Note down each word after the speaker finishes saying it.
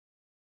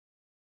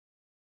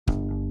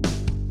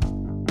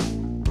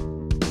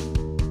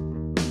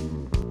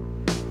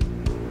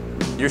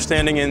You're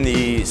standing in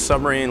the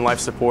Submarine Life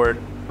Support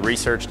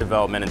Research,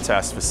 Development, and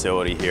Test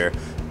facility here.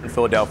 In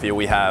Philadelphia,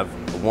 we have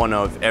one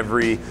of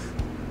every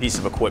piece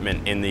of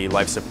equipment in the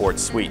life support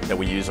suite that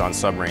we use on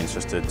submarines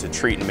just to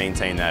treat and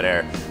maintain that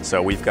air.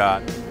 So we've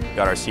got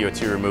our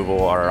CO2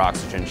 removal, our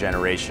oxygen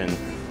generation,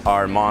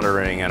 our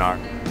monitoring, and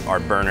our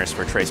burners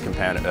for trace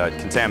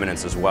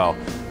contaminants as well.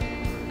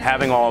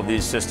 Having all of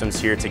these systems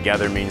here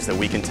together means that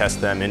we can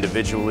test them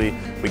individually,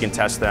 we can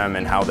test them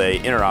and how they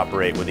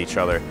interoperate with each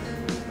other.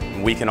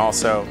 We can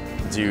also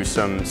do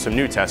some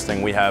new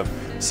testing. We have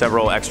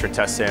several extra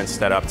test stands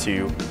set up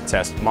to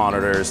test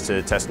monitors,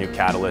 to test new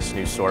catalysts,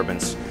 new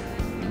sorbents.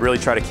 Really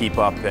try to keep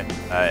up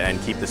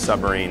and keep the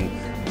submarine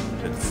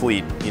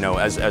fleet,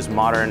 as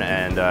modern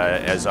and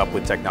as up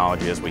with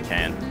technology as we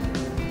can.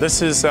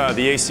 This is the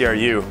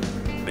ACRU.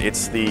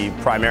 It's the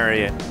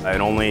primary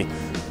and only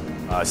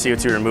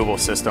CO2 removal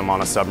system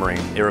on a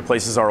submarine. It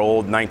replaces our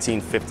old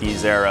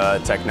 1950s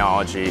era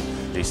technology,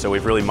 so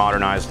we've really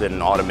modernized it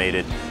and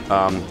automated.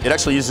 It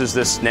actually uses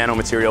this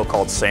nanomaterial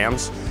called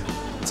SAMS.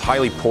 It's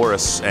highly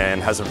porous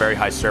and has a very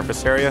high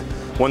surface area.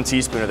 1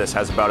 teaspoon of this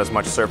has about as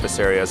much surface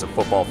area as a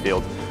football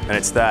field, and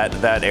it's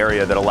that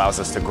area that allows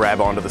us to grab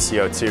onto the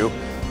CO2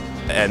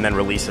 and then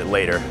release it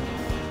later.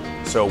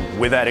 So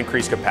with that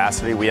increased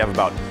capacity, we have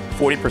about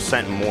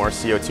 40% more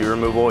CO2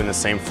 removal in the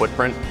same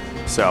footprint.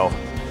 So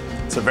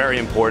it's a very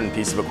important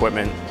piece of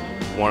equipment,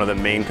 one of the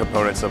main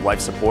components of life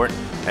support,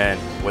 and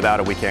without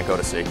it we can't go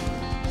to sea.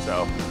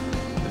 So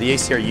the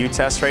ACRU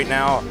test right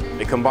now,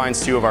 it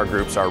combines 2 of our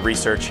groups, our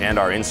research and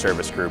our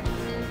in-service group.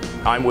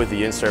 I'm with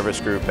the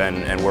in-service group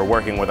and we're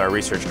working with our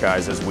research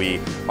guys as we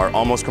are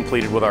almost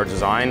completed with our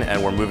design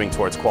and we're moving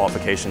towards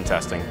qualification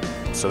testing.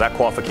 So that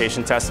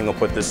qualification testing will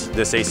put this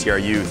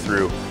ACRU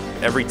through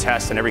every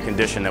test and every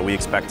condition that we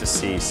expect to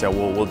see. So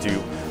we'll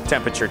do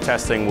temperature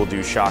testing, we'll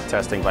do shock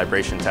testing,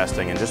 vibration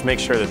testing, and just make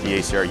sure that the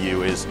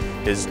ACRU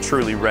is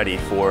truly ready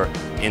for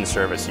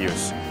in-service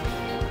use.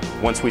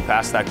 Once we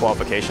pass that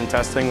qualification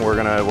testing, we're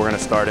gonna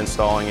start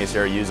installing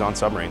ACRUs on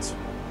submarines.